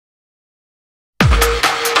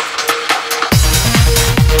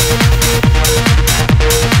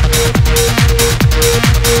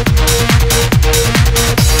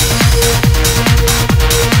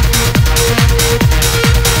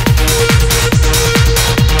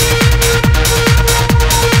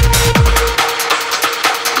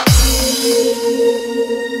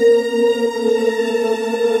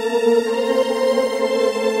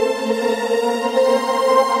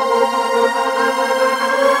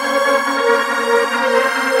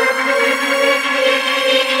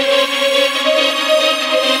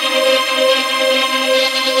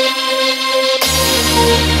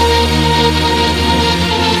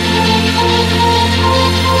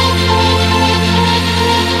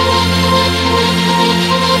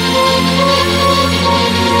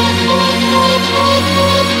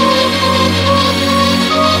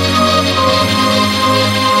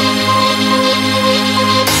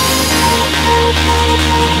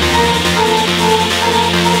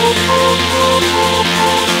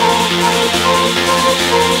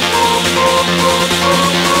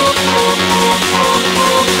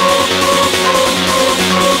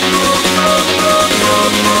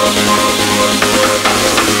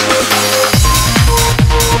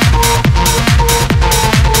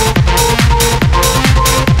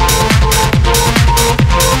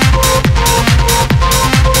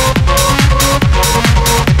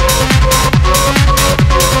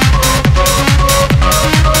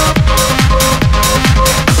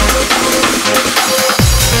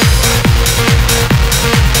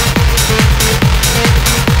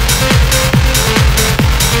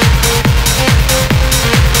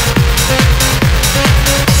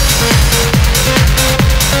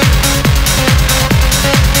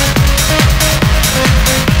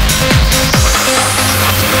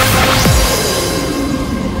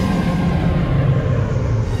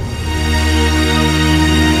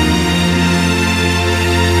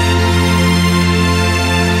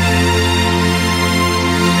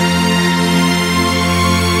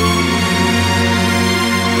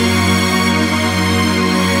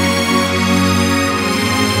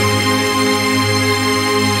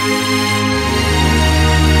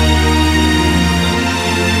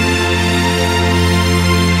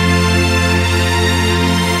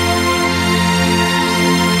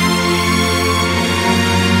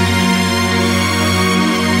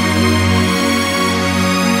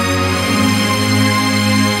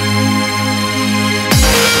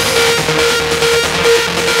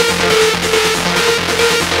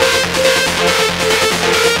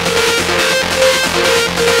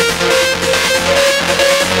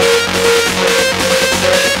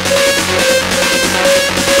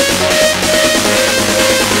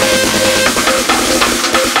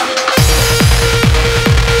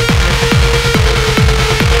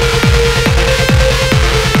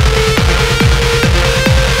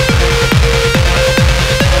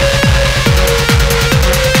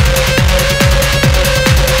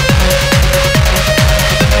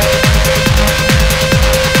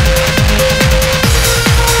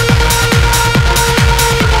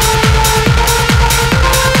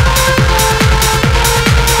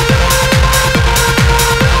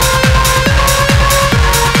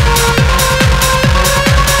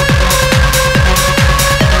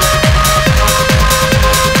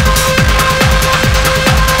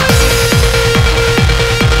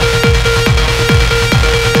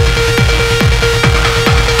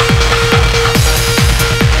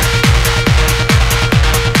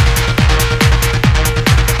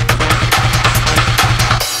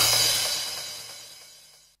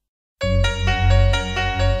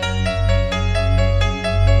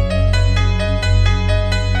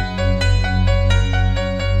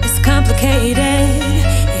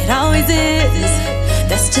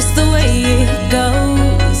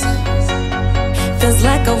goes. Feels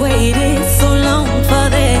like I waited so long for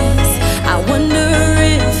this. I wonder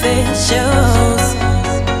if it shows.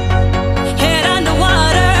 Head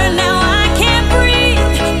underwater, now I can't breathe.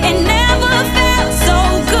 It never felt so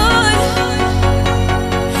good.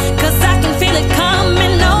 'Cause I can feel it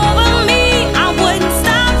coming over me. I wouldn't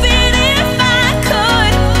stop it if I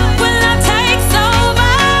could. When love takes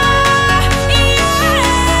over,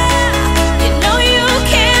 yeah. You know you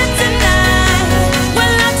can't deny.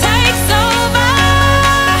 When love takes over,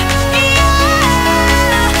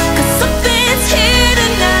 yeah. 'Cause something's here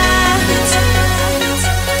tonight.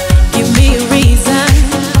 Give me a reason,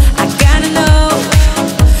 I gotta know.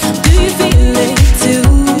 Do you feel it too?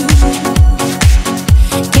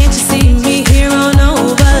 Can't you see me here on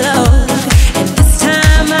overload? And this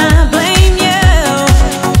time I blame you.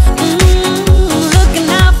 Looking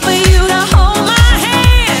out for you to hold my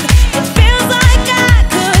hand. It feels like I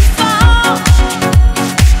could fall.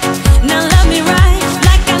 Now love me right,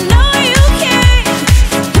 like I know you can.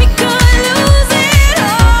 We could lose it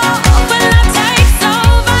all when love takes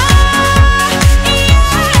over.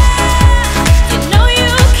 Yeah, you know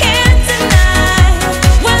you can't deny.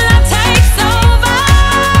 When love takes over,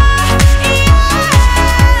 yeah.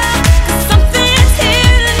 'Cause something's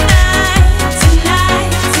here tonight,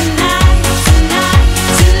 tonight, tonight,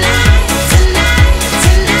 tonight, tonight, tonight,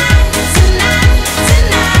 tonight,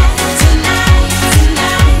 tonight, tonight,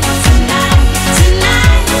 tonight, tonight, tonight,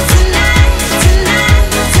 tonight,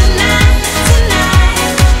 tonight,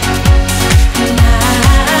 tonight,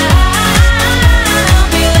 I'll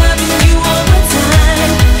be loving you all the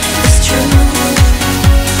time. It's true.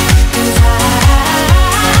 'Cause I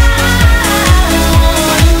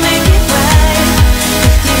wanna make it right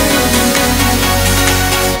with you.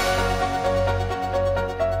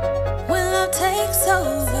 When love takes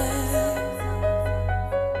over,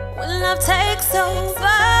 when love takes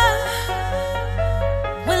over,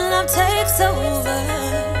 when love takes over,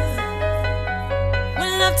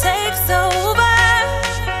 when love takes over,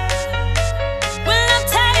 when love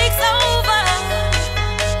takes over,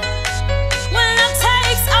 when love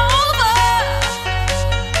takes over,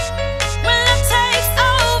 when love takes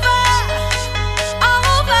over,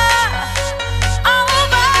 over, over,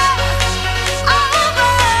 over, over,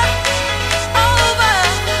 over,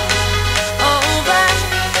 over,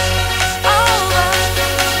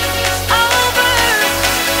 over,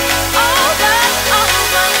 over.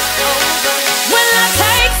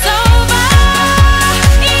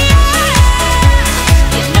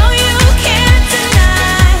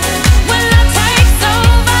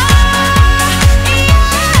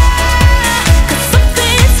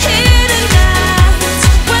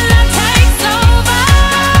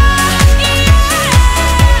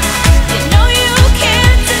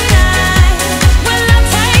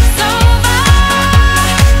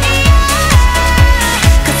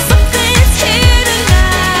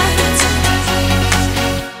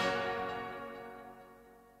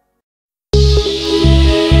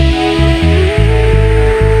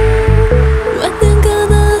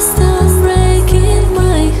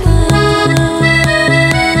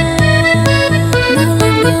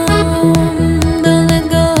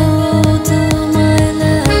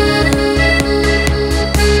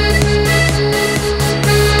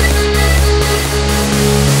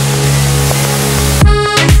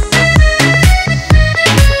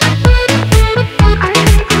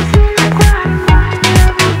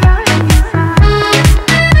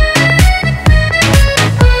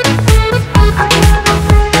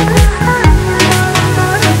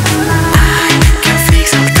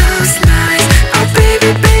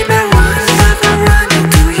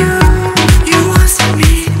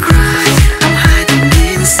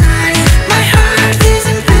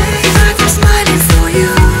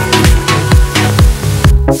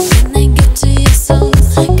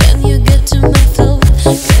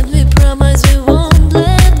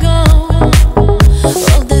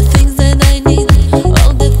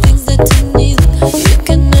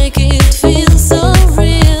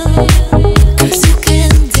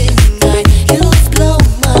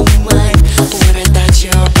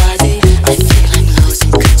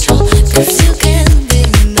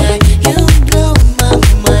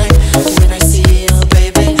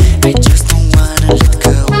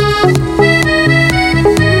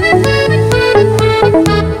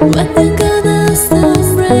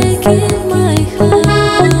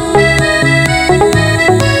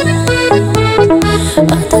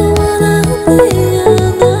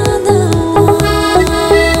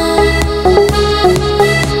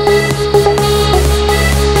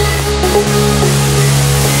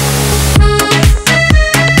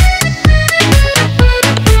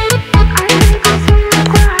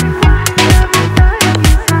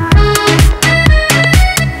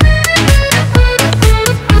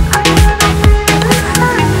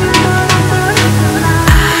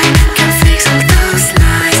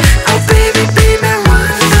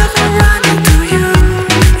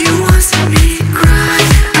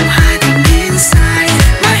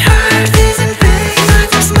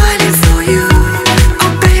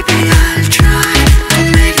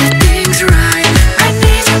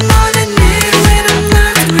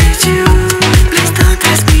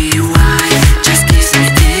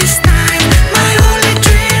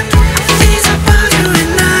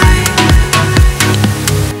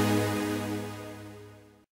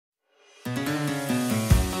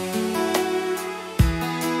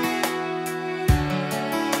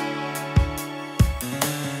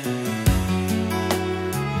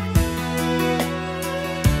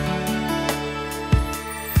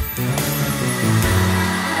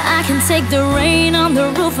 I can take the rain on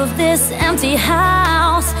the roof of this empty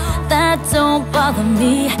house. That don't bother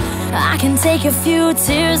me. I can take a few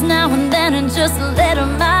tears now and then and just let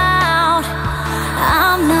them out.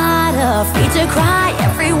 I'm not afraid to cry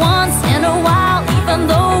every once in a while, even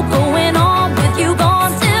though going on with you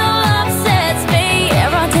gone still upsets me.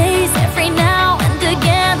 There are days every now and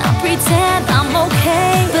again I pretend I'm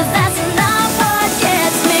okay, but that's not what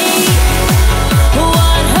gets me.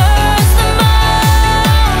 What hurts the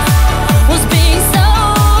most was being so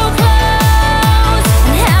close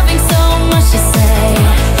and having so much to say.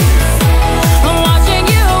 I'm watching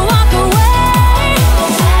you walk away,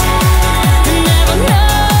 never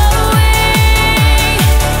knowing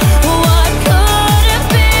what could have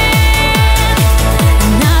been.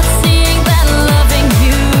 Not seeing that loving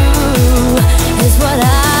you is what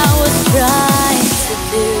I was trying to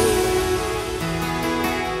do.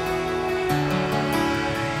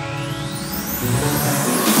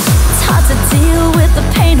 It's hard to deal with the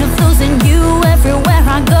pain of losing you everywhere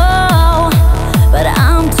I go, but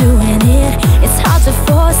I'm doing it. It's hard to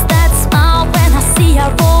force that smile when I see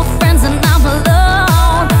our old friends and I'm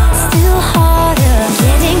alone. Still harder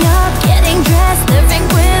getting up, getting dressed, living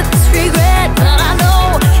with this regret. But I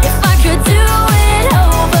know if I could do it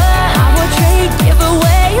over, I would trade, give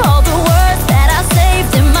away all the words that I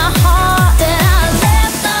saved in my heart, that I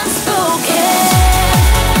left unspoken.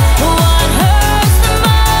 What hurts the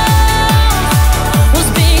most was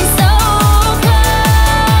being so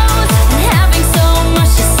close and having so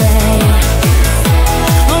much to say.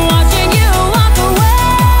 I'm watching you walk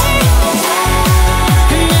away,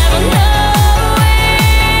 never knowing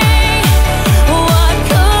what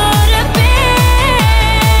could have been.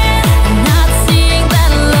 Not seeing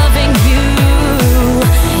that loving you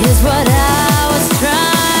is what I was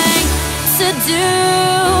trying to do.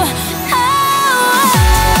 Oh,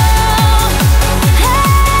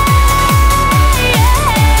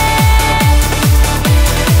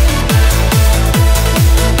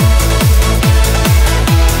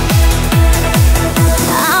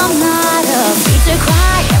 I'm not afraid to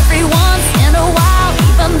cry every once in a while,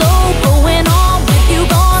 even though going on with you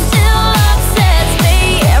gone still upsets me.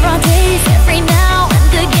 There are days every now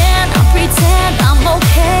and again I pretend I'm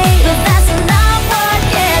okay, but that's not what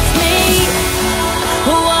gets me.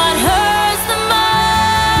 What hurts the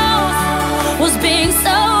most was being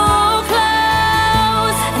so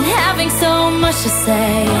close and having so much to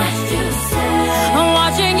say. I'm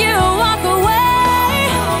watching you walk away,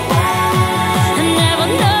 never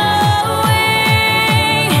knowing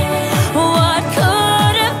what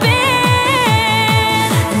could have been.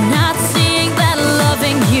 Not seeing that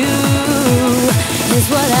loving you is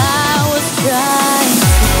what I was trying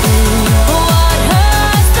to do. What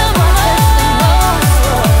hurts the most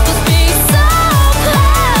was being so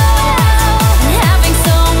close and having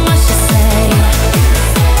so much to say.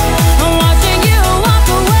 I'm watching you walk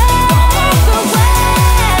away,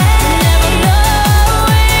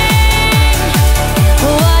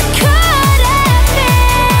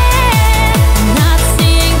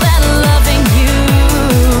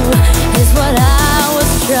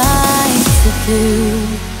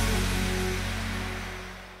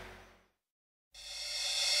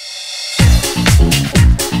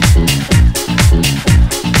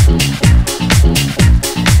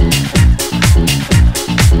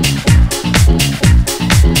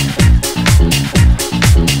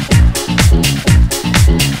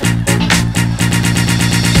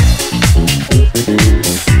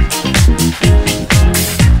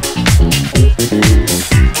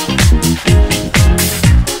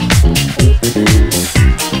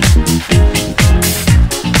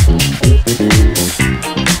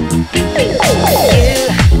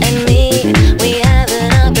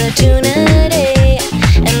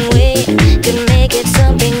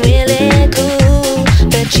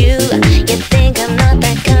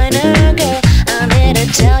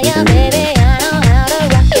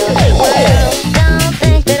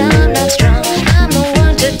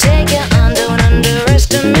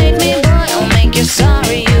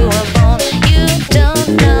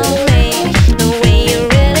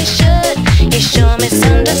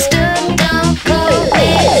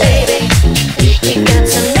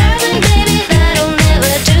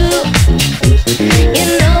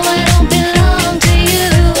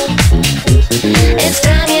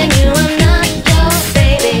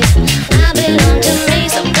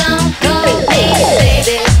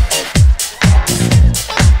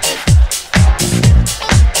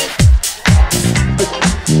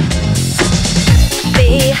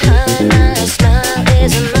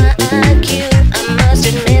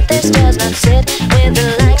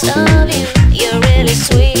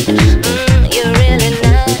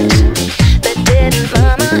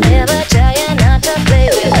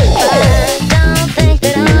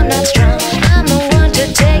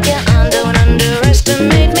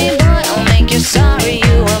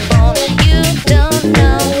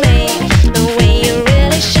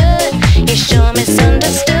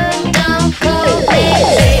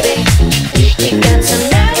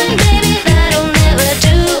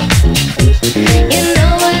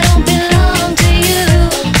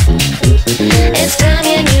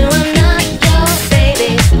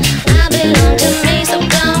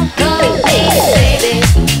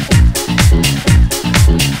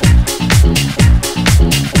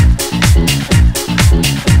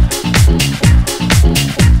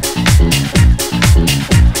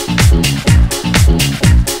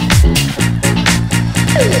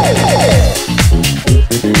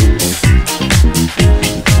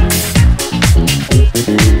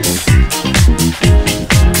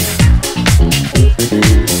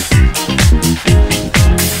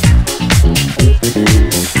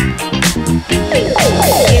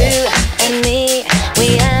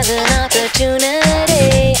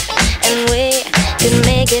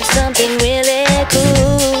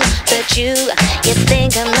 about you. You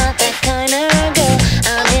think I'm not that kind of girl.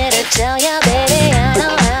 I'm here to tell ya, baby, I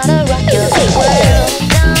know how to rock your world.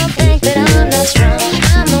 Don't think that I'm not strong.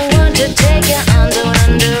 I'm the one to take you on. Don't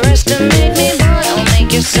underestimate me, boy. I'll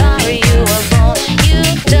make you sorry you were born. You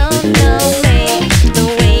don't know me the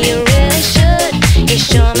way you really should. You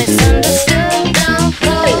sure misunderstood. Don't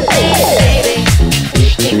call me baby.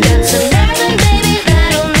 You got some nerve, baby,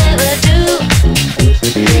 that'll never do.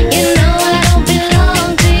 You know I don't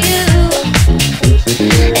belong to you.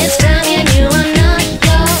 It's time you knew I'm not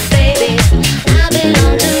your baby. I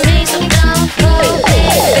belong to me, so don't call me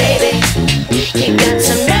baby. You got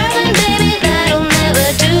some nerve, baby, that'll never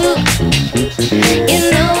do. You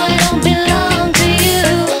know I don't belong to you.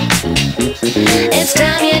 It's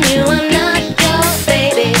time you knew I'm not your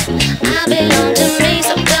baby. I belong to me,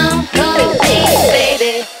 so don't call me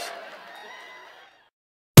baby.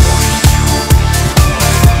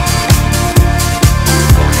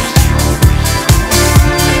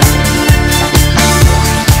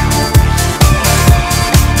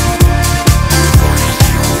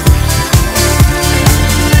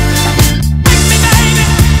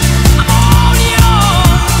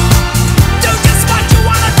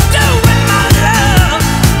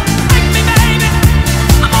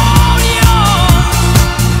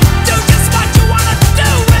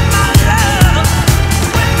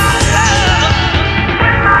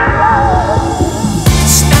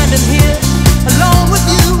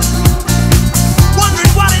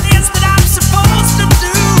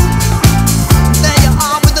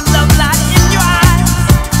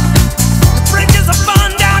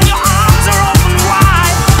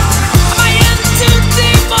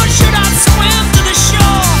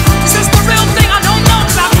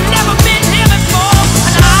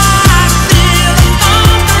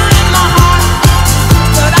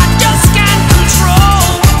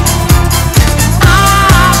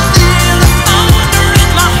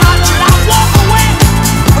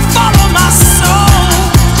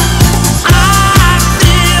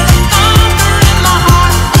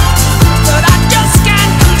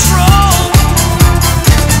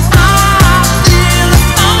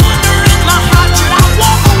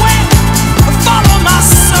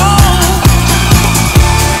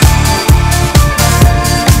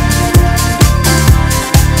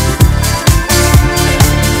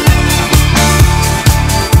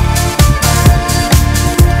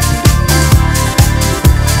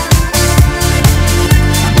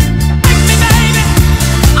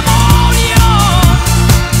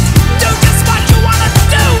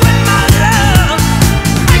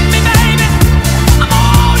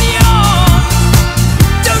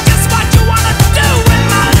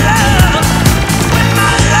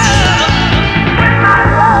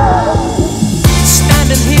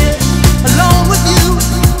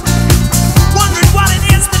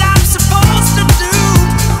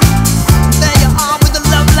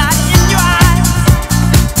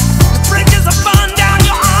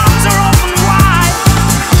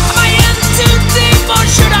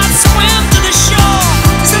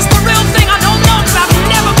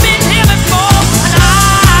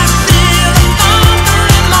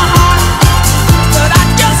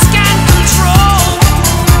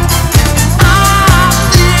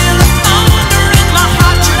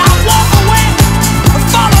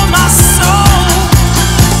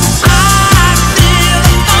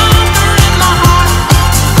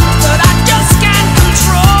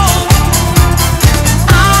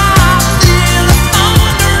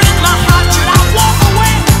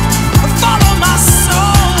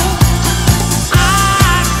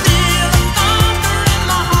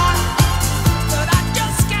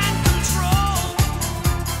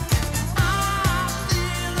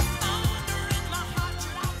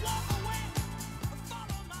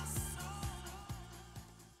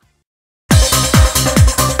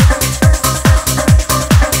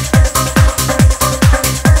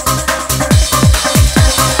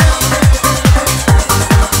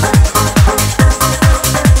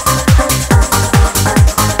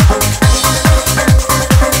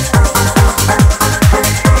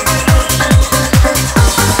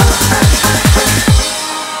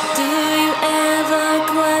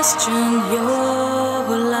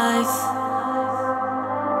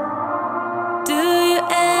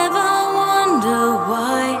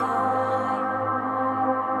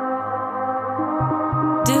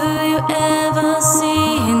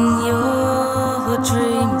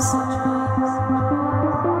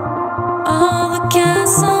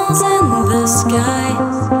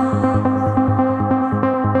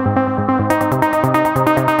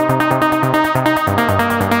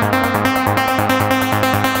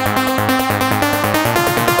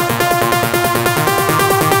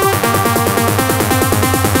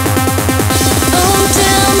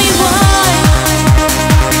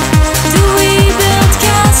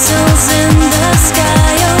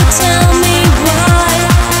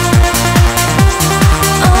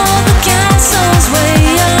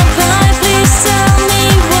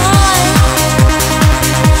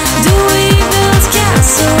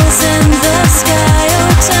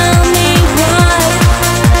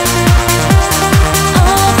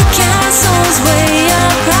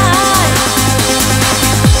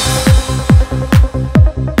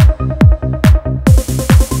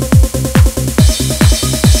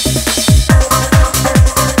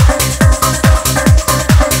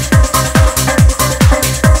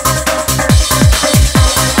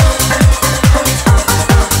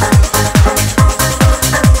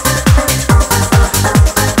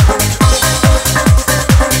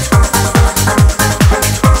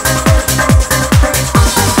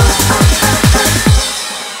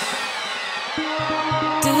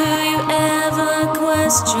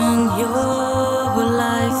 question your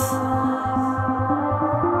life?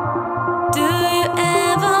 Do you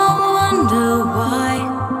ever wonder why?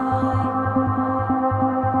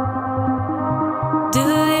 Do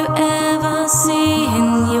you ever see in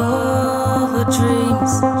your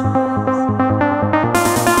dreams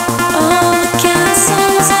all the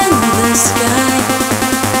castles in the sky?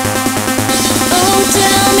 Oh,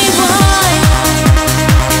 tell me why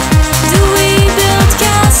do we build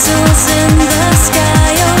castles in the sky?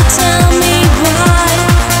 Oh, tell me why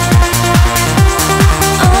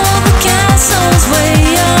all the castles way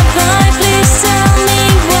up high. Please tell me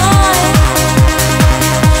why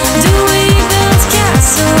do we build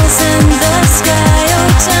castles in the sky? Oh,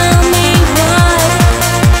 tell me why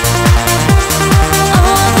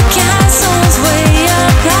all the castles way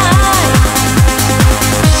up high.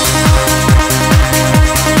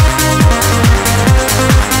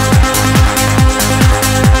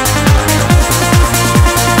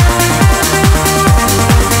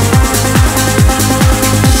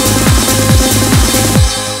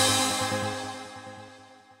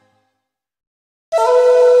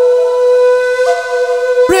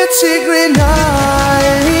 Pretty green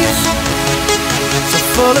eyes, so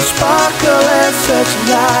full of sparkle and such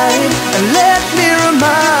light. And let me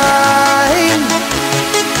remind,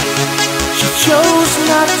 she chose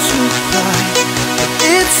not to cry, but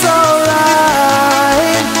it's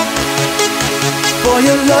alright. For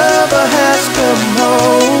your lover has come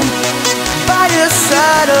home, by your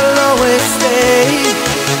side I'll always stay.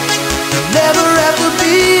 You'll never have to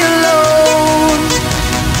be alone.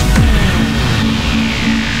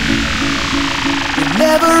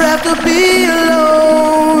 Never have to be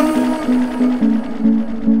alone.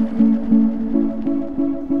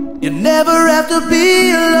 You never have to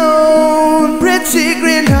be alone. Pretty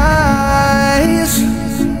green eyes,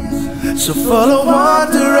 so full of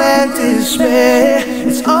wonder and despair.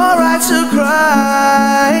 It's alright to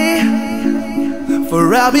cry,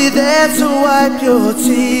 for I'll be there to wipe your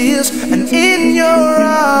tears. And in your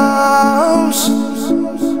arms,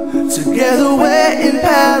 together we're in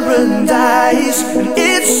paradise, and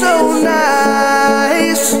it's so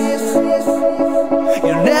nice.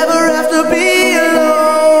 You'll never have to be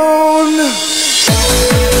alone.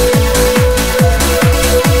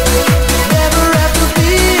 Never have to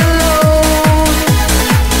be alone.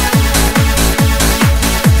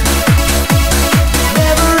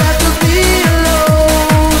 Never have to be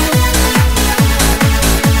alone.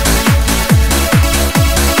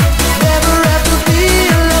 Never have to be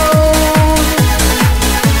alone.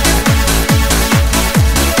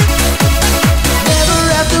 Never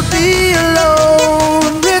have to be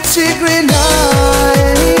alone. Pretty green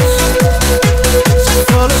eyes, so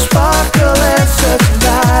full of sparkle and such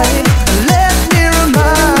light. Let me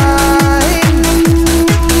remind,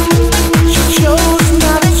 she chose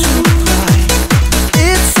not to cry.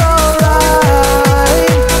 It's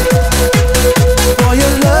alright, for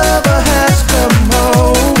your lover has come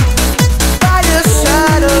home. By your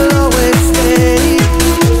side I'll always stay.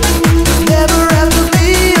 Never have to be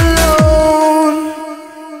alone.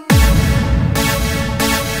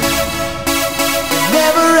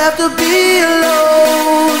 Never have to be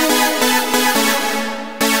alone.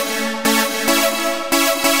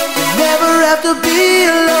 Never have to be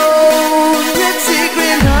alone. Pretty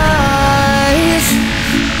green eyes,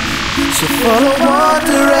 so full of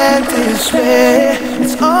wonder and despair.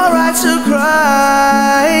 It's alright to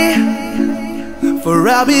cry, for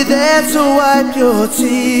I'll be there to wipe your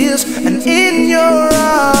tears. And in your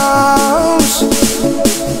arms,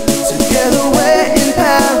 together we're in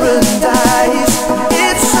paradise.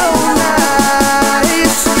 It's so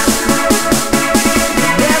nice.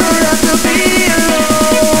 Never have to be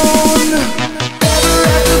alone. Never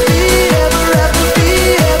have to be, ever have to be,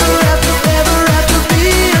 ever have to, never have to be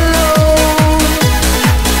alone.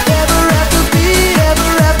 Never have to be,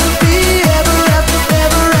 ever have to be, ever have to,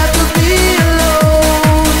 never have to be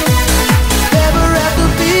alone. Never have to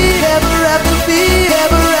be, ever have to be,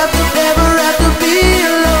 ever have to, never have to be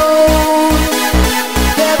alone.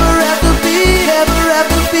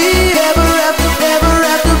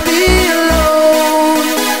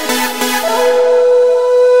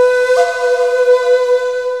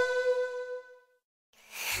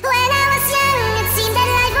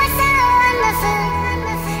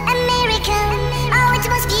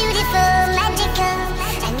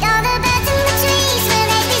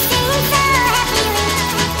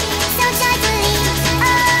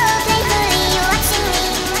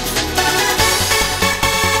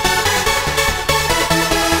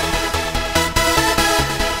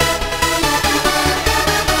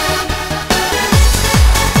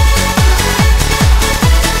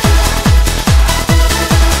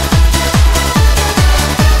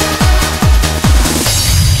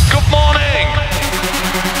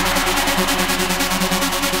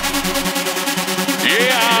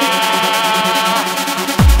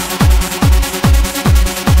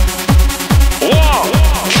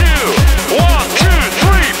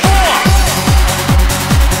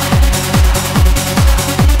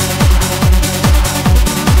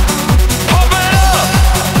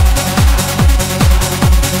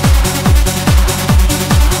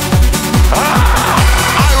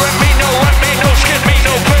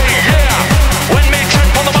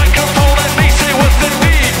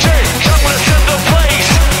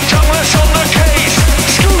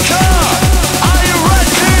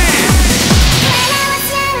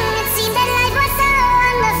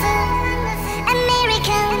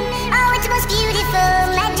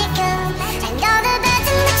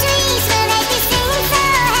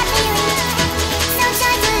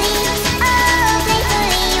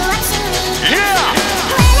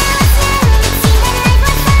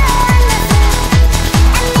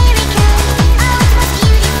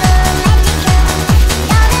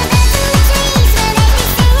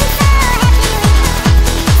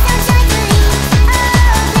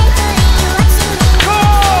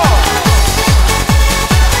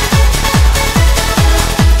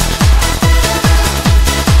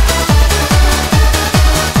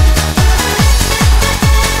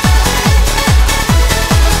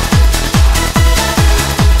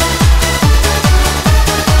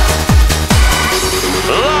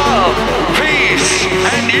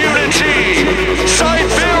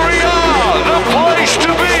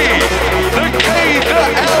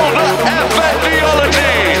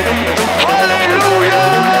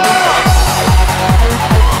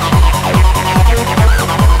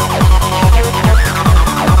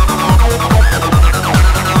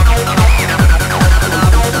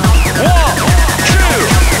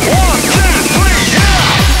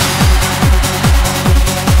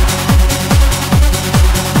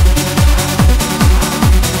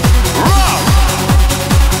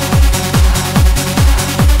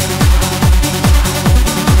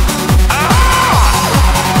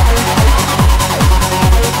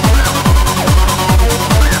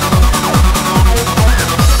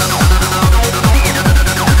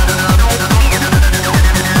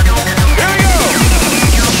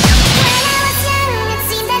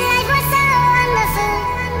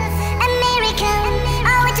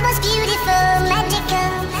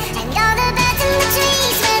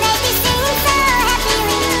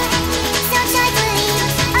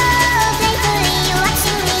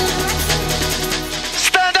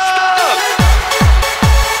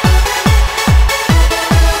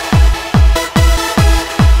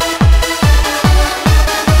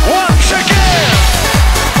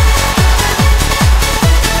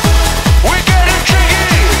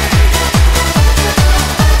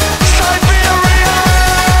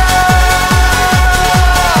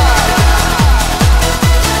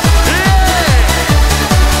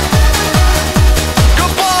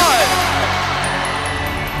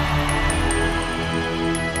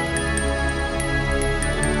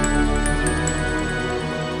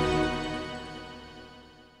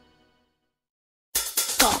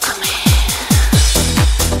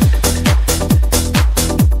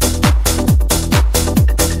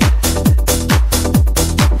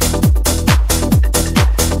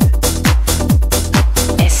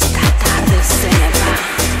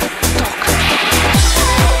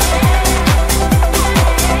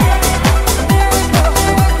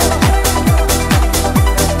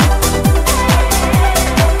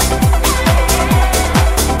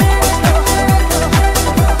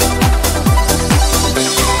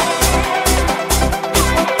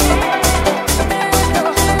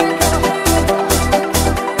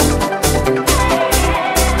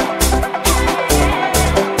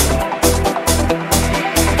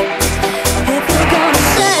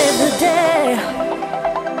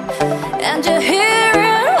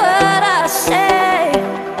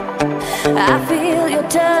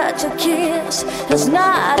 that your kiss is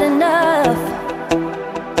not enough.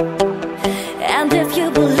 And if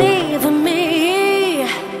you believe in me,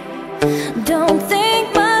 don't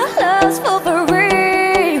think my love's for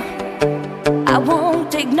free. I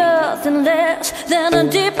won't take nothing less than a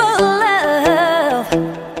deeper love.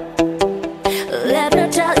 Let me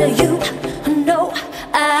tell you, you know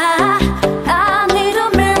I need a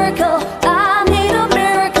miracle. I need a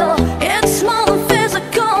miracle. It's more than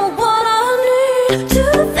physical. What I need to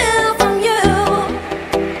feel from you.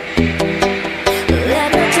 Let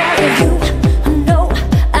me tell you, you know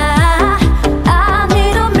I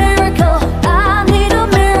need a miracle. I need a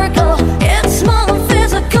miracle. It's more than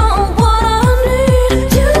physical. What I need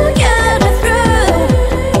to get me through.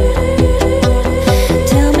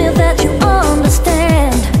 Tell me that you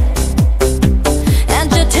understand, and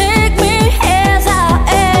to take me as I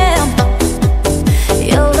am.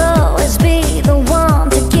 You'll always be the one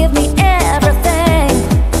to give me everything,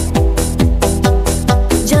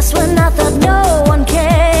 just when I thought no one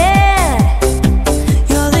cared.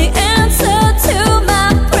 You're the answer to my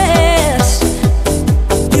prayers.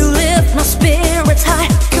 You lift my spirits high.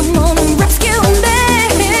 Come on and rescue me.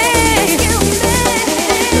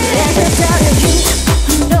 Let me tell you,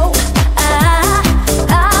 you know I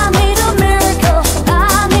need a miracle. I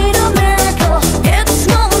need a miracle. It's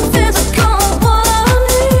more than physical. What I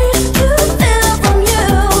need to feel from you.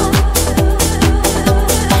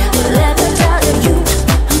 Let me tell you, you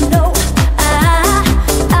know I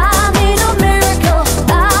need a miracle.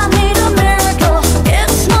 I need a miracle.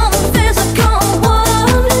 It's more than physical. What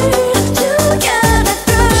I need to get me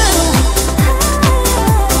through. Let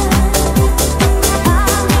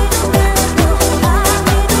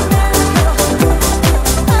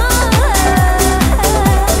me tell you, you know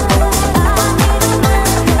I need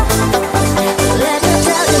a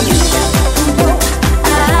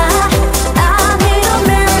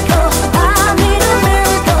miracle. I need a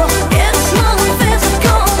miracle. It's more than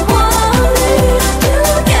physical. What I need to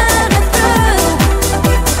get me through.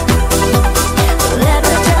 Let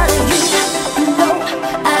me tell you, you know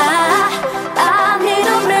I need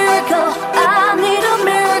a miracle. I need a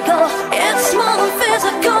miracle. It's more than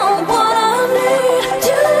physical. What I need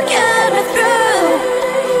to get me through.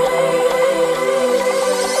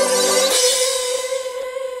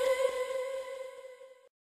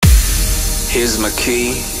 Here's my key,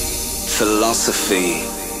 philosophy.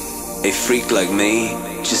 A freak like me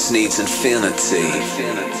just needs infinity.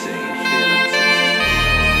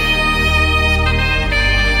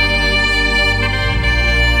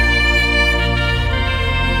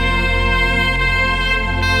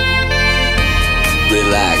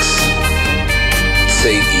 Relax,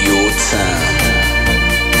 take your time.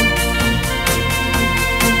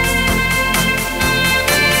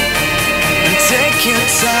 Take your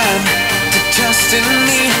time to trust in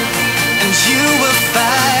me, and you will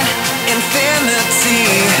find infinity,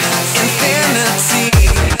 infinity.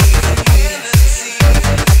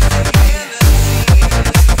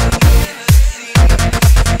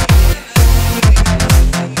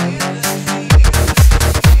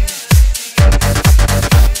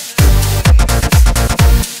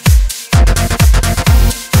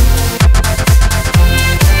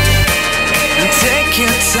 Take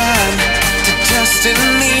your time to trust in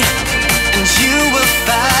me, and you will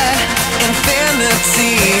find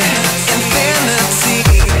infinity, infinity.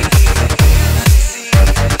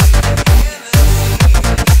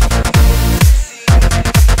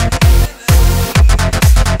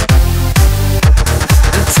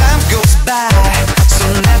 And time goes by so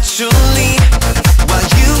naturally while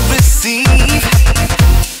you receive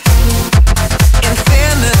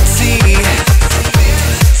infinity.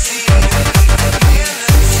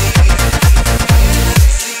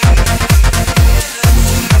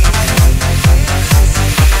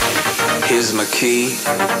 Here's my key,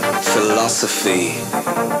 philosophy.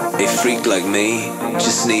 A freak like me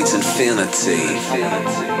just needs infinity.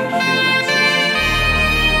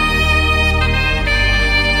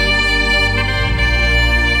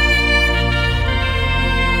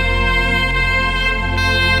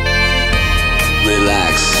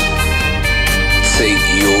 Relax, take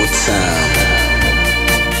your time.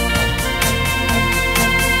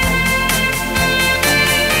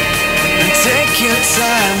 Take your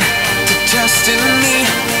time to trust in me,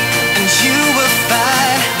 and you will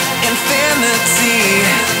find infinity,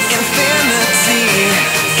 infinity,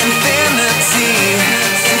 infinity,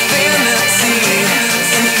 infinity,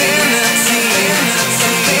 infinity,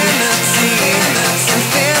 infinity,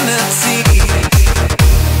 infinity.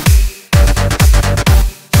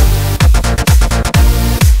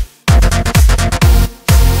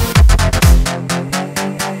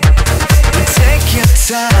 Take your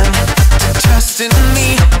time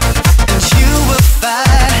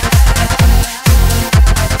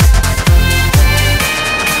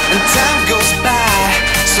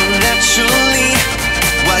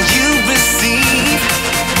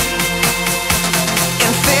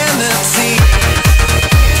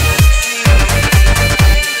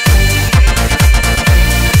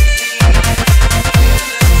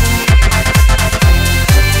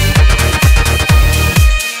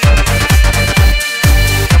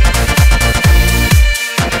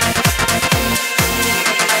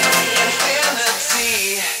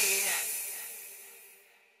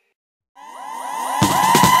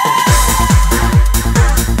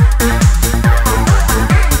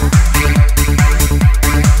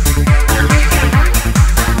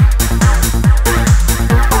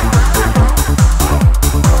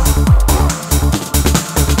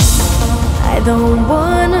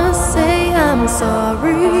wanna say I'm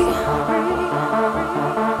sorry,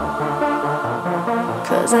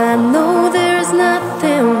 'cause I know there's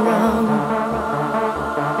nothing wrong.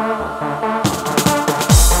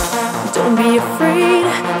 Don't be afraid,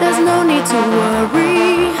 there's no need to worry,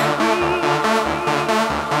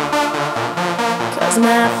 'cause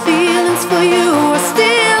my feelings for you are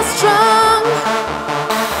still strong.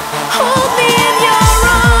 Hold me in your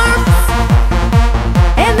arms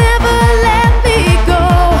and never let me go.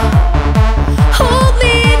 Hold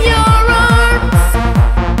me in your arms,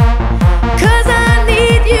 'cause I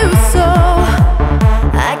need you so.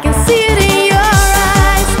 I can see it in your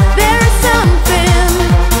eyes. There is something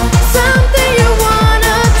you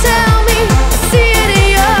wanna tell me. I see it in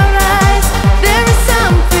your eyes. There is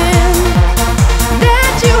something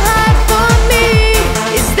that you hide from me.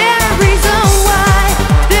 Is there a reason why?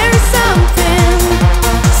 There is something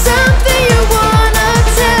you wanna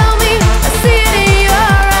tell me. I see it in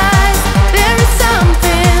your eyes. There is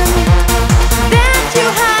something that you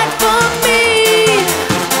hide from me.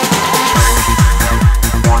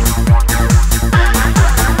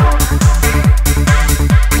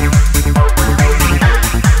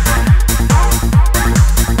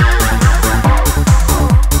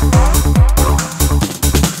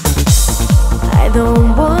 I don't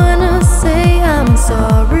wanna say I'm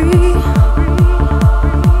sorry,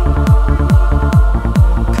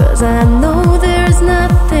 'cause I know there's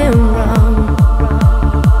nothing wrong.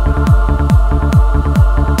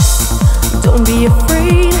 Don't be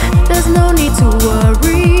afraid, there's no need to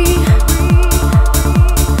worry,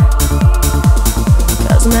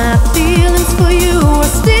 'cause my feelings for you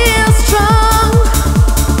are still strong.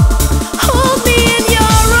 Hold me in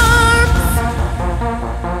your arms.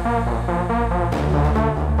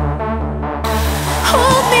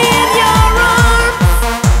 Hold me in your arms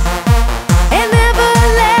and never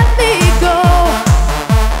let me go.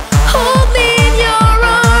 Hold me in your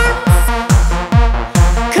arms,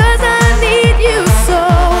 'cause I need you so.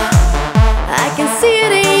 I can see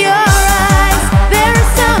it in your eyes. There is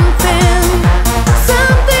something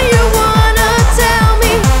you wanna tell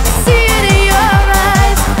me. I see it in your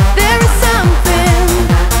eyes. There is something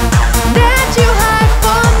that you hide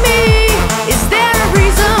from me. Is there a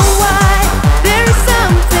reason why? There is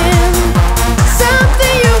something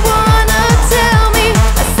you wanna tell me.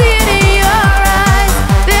 I see it in your eyes.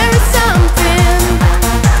 There is something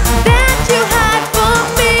that you hide from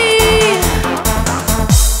me.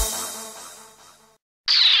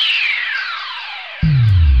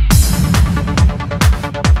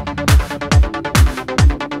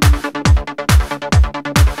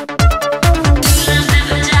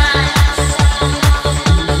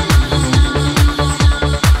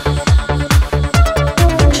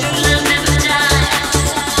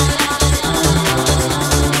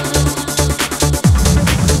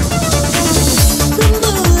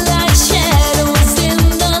 Moonlight shadows in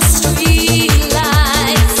the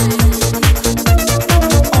streetlights.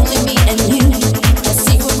 Only me and you. A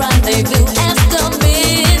secret rendezvous after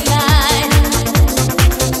midnight.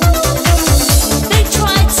 They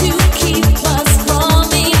try to keep us from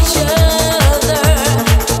each other.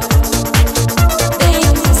 They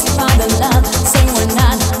crucify the love, say we're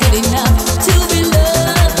not good enough to be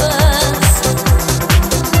lovers.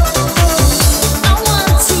 I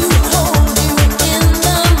want to hold you in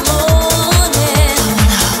the morning.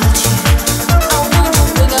 I want to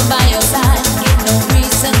wake up by your side. Give no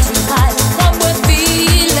reason to hide what we're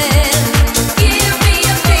feeling. Give me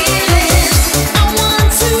a feeling. I want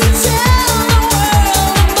to tell the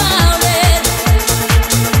world about it.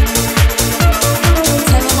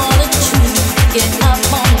 Tell them all the truth. Get up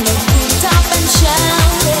on the rooftop and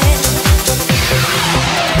shout it.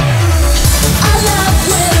 Our love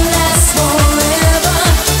will last forever.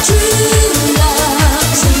 True love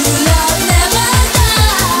never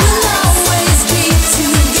dies. We'll always be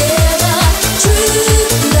together. True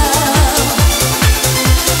love.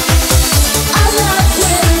 Our love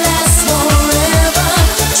will last forever.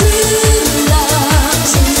 True love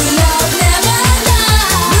never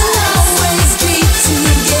dies. We'll always be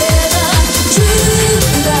together. True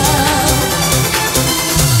love.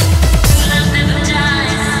 Never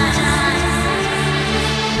dies.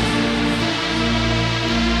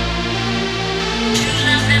 True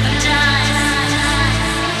love never dies.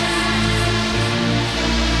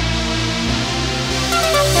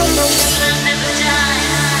 True love never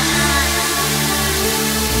dies.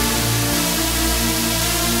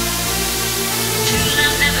 True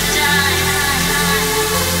love never dies.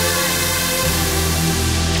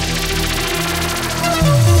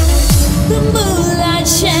 The moonlight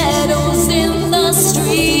shadows in the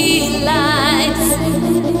streetlights.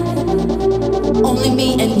 only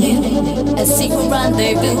me and you, a secret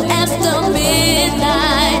rendezvous after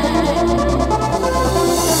midnight.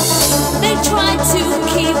 They try to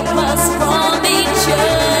keep us from each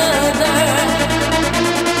other.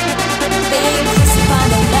 They crucify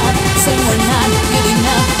the love, say we're not good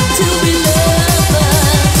enough to be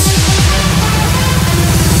lovers.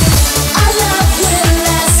 Our love will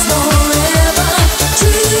last forever.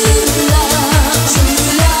 True love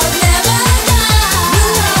never dies.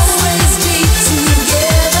 We'll always be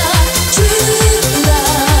together. True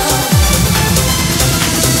love.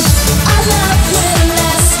 Our love will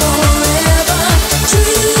last forever.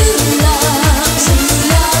 True love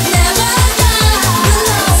never dies.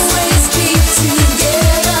 We'll always be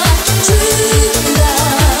together. True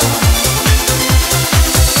love.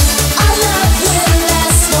 Our love will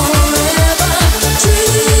last forever.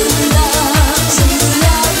 True love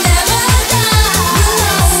never dies. We'll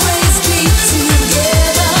always be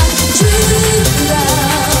together. True love.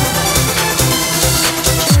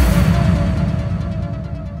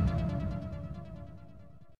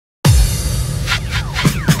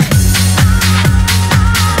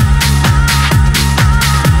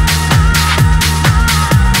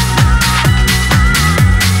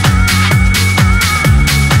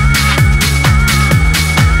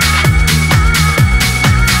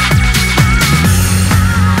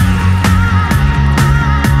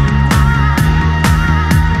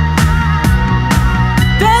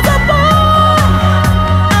 There's a boy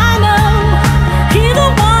I know, he's the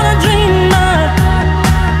one I dream of.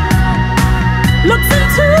 Looks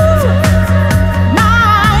into my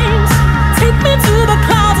eyes, take me to the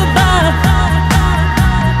clouds above.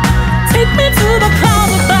 Take me to the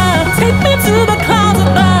clouds above. Take me to the clouds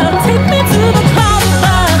above. Take me to the clouds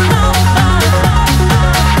above.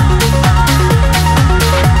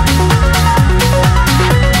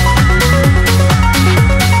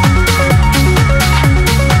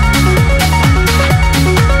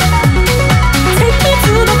 Take me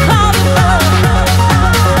to the clouds above.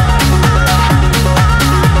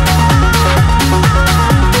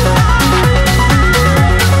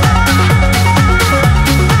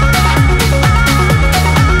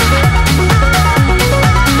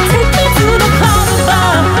 Take me to the clouds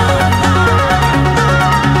above.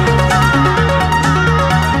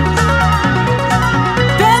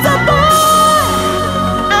 There's a boy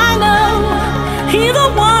I know, he's the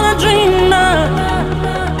one I dream of.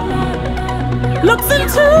 Looks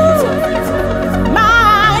into my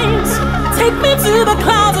eyes, take me to the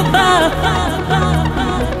clouds above.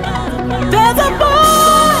 There's a boy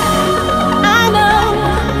I know,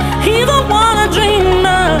 he's the one I dream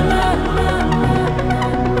of.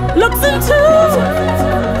 Looks into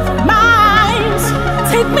my eyes,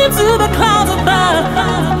 take me to the clouds above.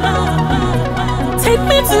 Take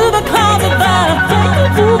me to the clouds above.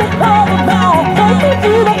 Take me to the clouds above. Take me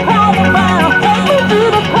to the clouds above. Take me to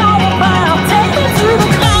the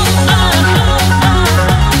clouds above.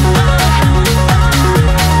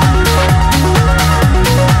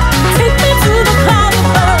 Take me to the clouds above. Take me to the clouds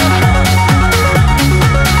above.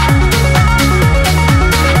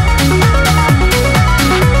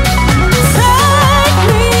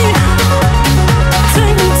 Take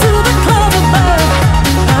me to the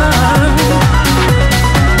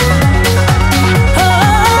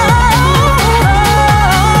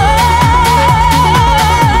clouds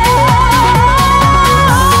above.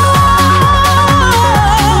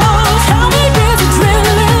 Tell me, is it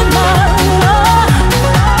really love?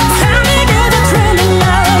 Tell me, is it really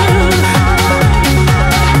love?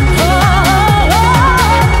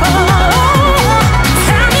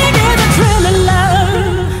 Tell me, is it really love?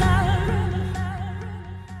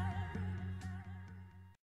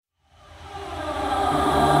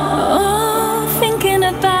 Oh, thinking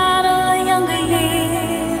about our younger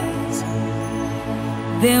years,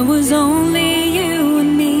 there was only you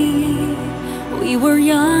and me. We were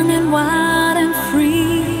young and wild and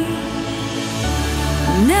free.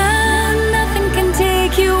 Now nothing can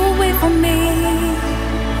take you away from me.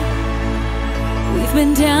 We've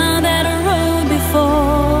been down that road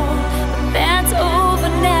before, but that's over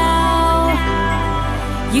now.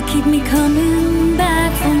 You keep me coming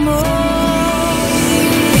back for more.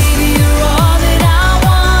 Baby, you're all that I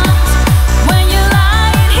want. When you're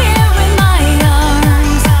lying here in my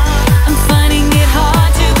arms, I'm finding it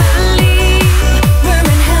hard to believe we're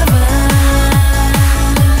in heaven.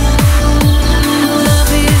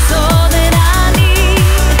 Love is all that I need,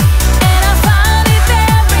 and I found it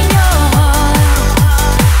there in your heart.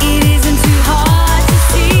 It isn't too hard to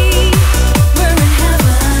see we're in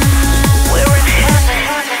heaven. We're in heaven.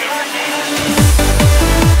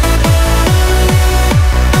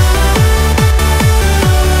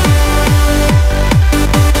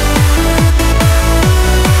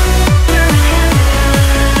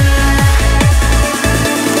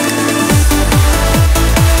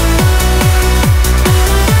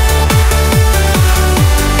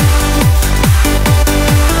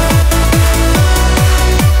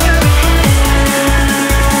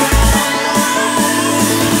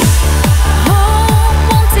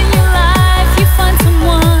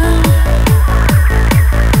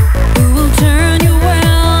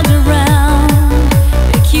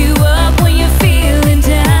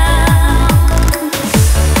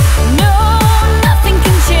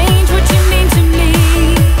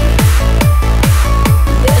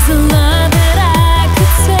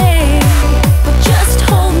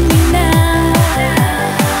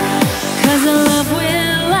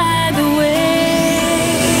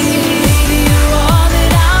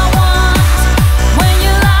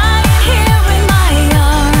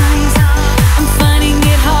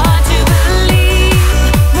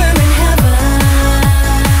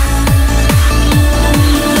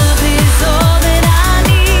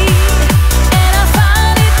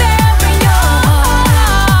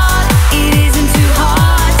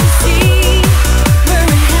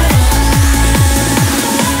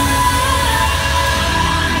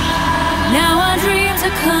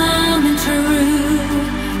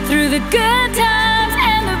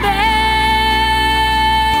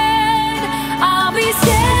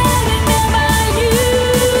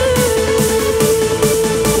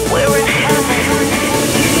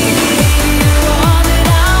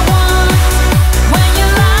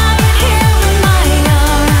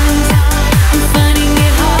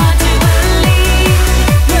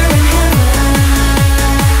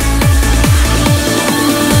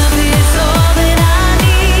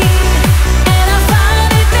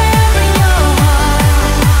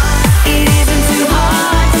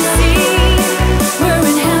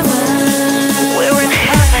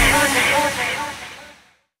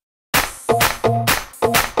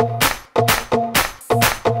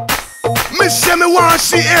 Y'all want to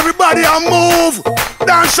see everybody a move.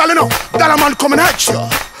 Dance, you know. That man coming at you.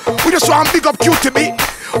 We just want to big up QTB.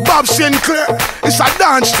 Bob Sinclair. It's a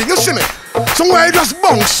dance thing, you see me? Somewhere you just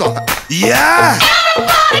bounce up. Yeah.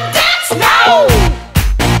 Everybody dance now.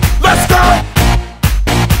 Let's go.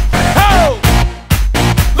 Ho.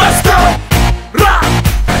 Let's go. Rock.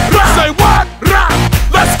 Rock. Say what? Rock.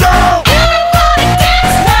 Let's go. Everybody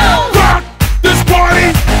dance now. Rock this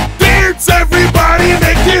party. Dance everybody.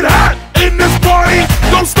 Make it hot in this party.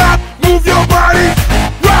 Don't stop. Move your body.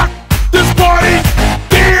 Rock this party.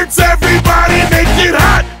 Dance everybody. Make it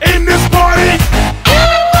hot in this party.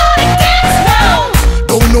 Everybody dance now.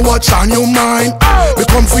 Don't know what's on your mind. We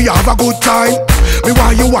come for you have a good time. Me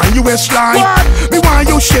want you on your waistline. Me want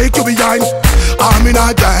you shake your behind. I'm in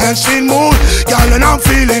a dancing mood, girl, and I'm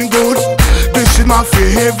feeling good. This is my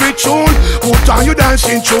favorite tune. Put on your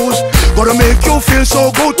dancing shoes. Gonna make you feel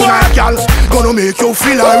so good tonight, girl. Gonna make you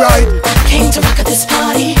feel alright. Came to rock at this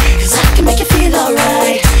party, cause I can make you feel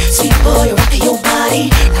alright. Sweet boy, you're rocking your body.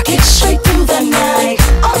 Rock it straight through the night.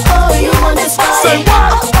 Oh, you want this body. Say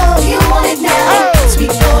what? Oh, you want it now. Sweet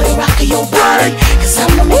boy, you're rocking your body. Cause I'm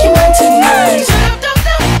gonna make you mine tonight.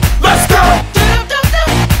 Let's go.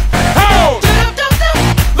 Ho.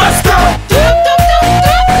 Let's go.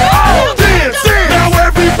 Oh, dance. Now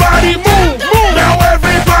everybody move. Now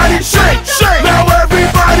everybody shake. Now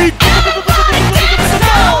everybody.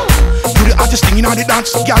 Do the hottest thing in all the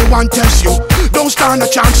dance. Girl, one tells you, don't stand a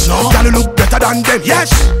chance. Girl, you look better than them.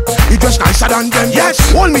 Yes. You dress nicer than them. Yes.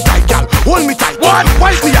 Hold me tight, girl. Hold me tight. What?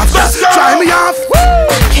 Wipe me off. Let's go. Try me off.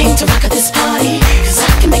 Came to rock at this party, cause I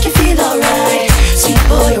can make you feel alright. Sweet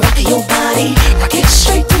boy, you're rocking your body. Rock it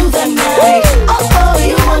straight through the night. Oh,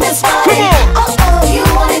 you want this body. Come on. Oh, you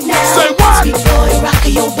want it now. Say what? Sweet boy, you're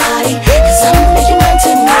rocking your body. Cause I'm gonna make you mine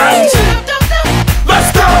tonight. Let's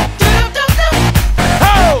go.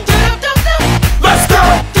 Ho. Let's go.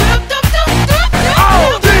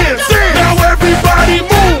 Oh, dance. Now everybody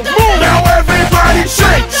move. Now everybody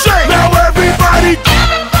shake. Now everybody.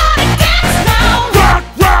 Dance now.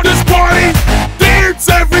 Rock this party. Dance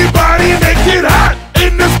everybody. Make it hot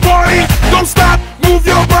in this party. Don't stop. Move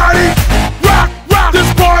your body. Rock this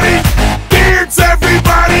party. Dance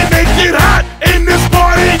everybody. Make it hot in this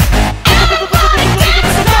party.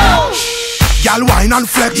 Girl, wine and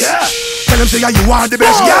flex. Yeah. Tell them say yeah, you are the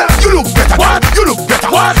best. What? Girl, you look better. What? You look better.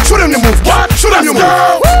 What? Show them the move. What? Show them your Let's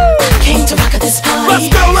move. go. Came to rock at this party. Let's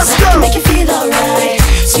go, let's cause I go. can make you feel alright.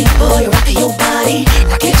 Sweet boy, you're rocking your body.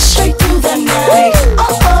 Rock it straight through the night.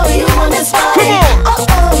 Oh, you want this body. Come on.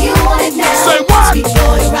 Oh, you want it now. Say what? Sweet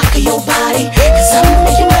boy, you're rocking your body. Cause I'm gonna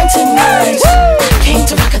make you mine tonight. Came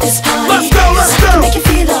to rock at this party. Let's go, let's cause I can go. make you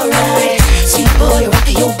feel alright. Sweet boy, you're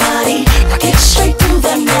rocking your body. Rock it straight through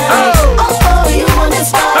the night. Oh, you want this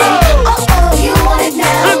body. Oh, you want it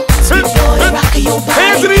now. Sweet boy, you're rocking your body.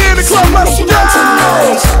 Hands in the air in the club, Cause I'm let's making mine go.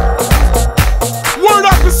 tonight. Word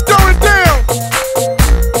up is going down.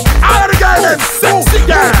 Out of the guy that's sexy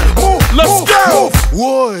guy. Let's go.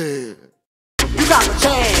 Whoa. You got the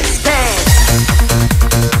chance,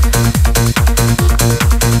 dance.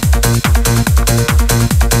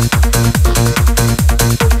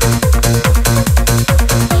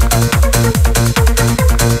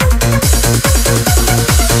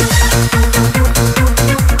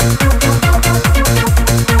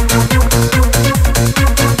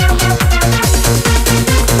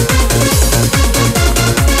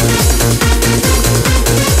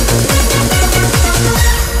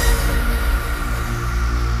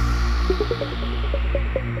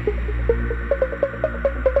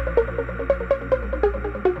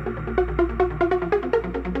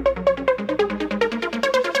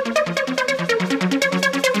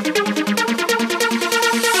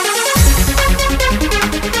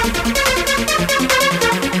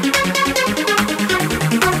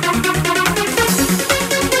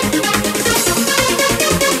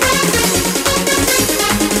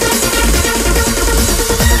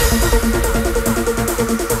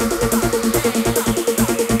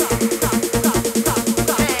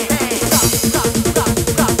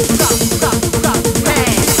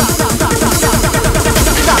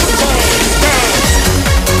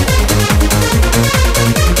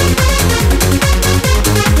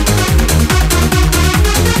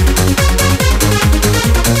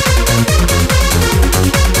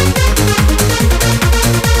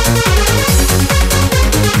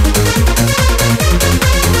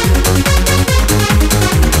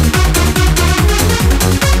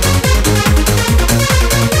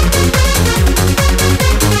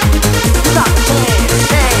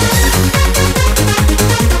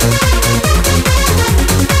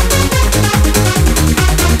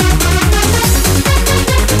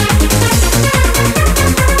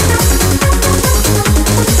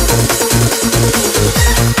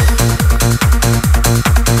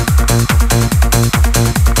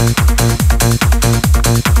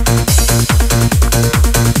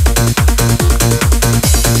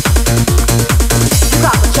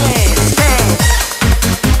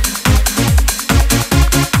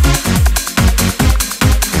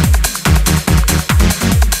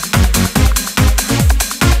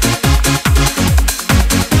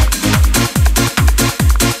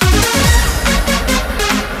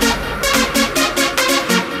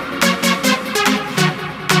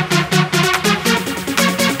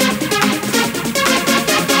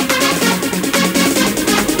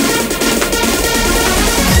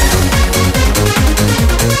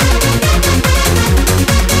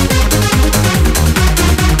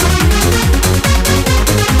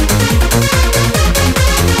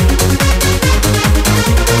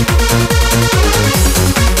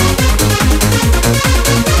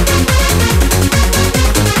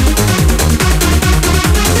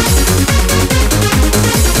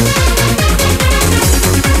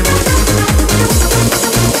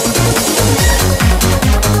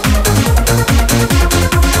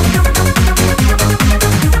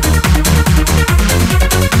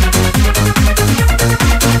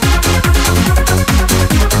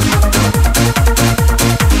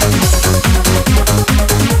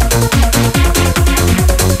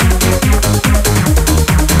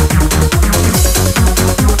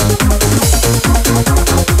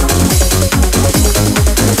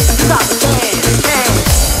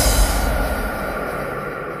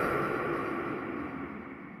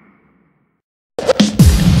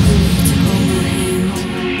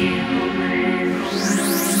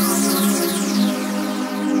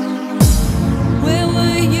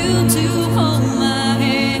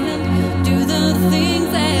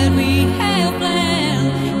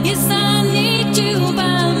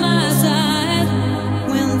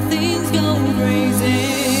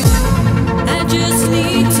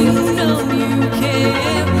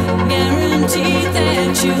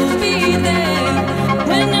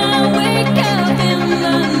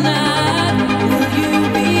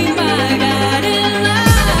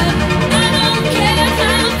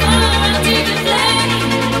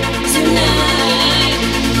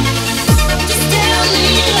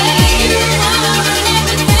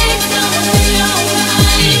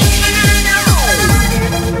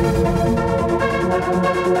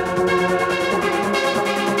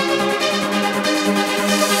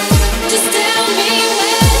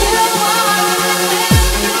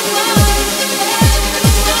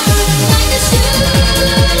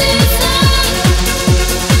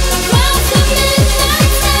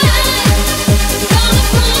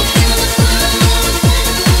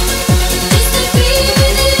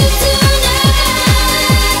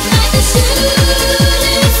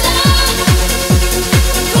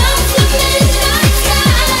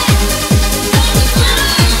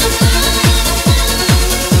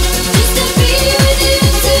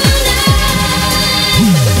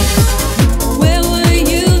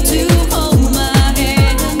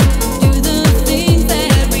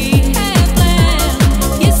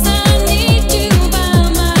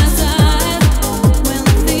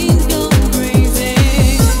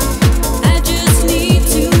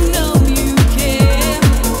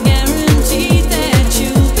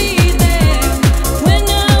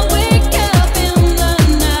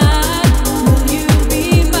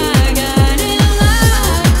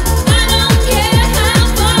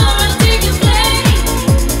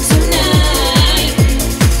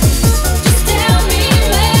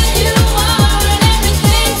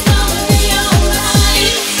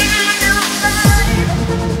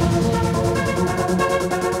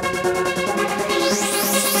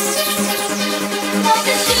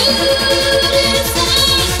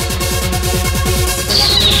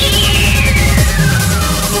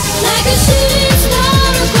 me.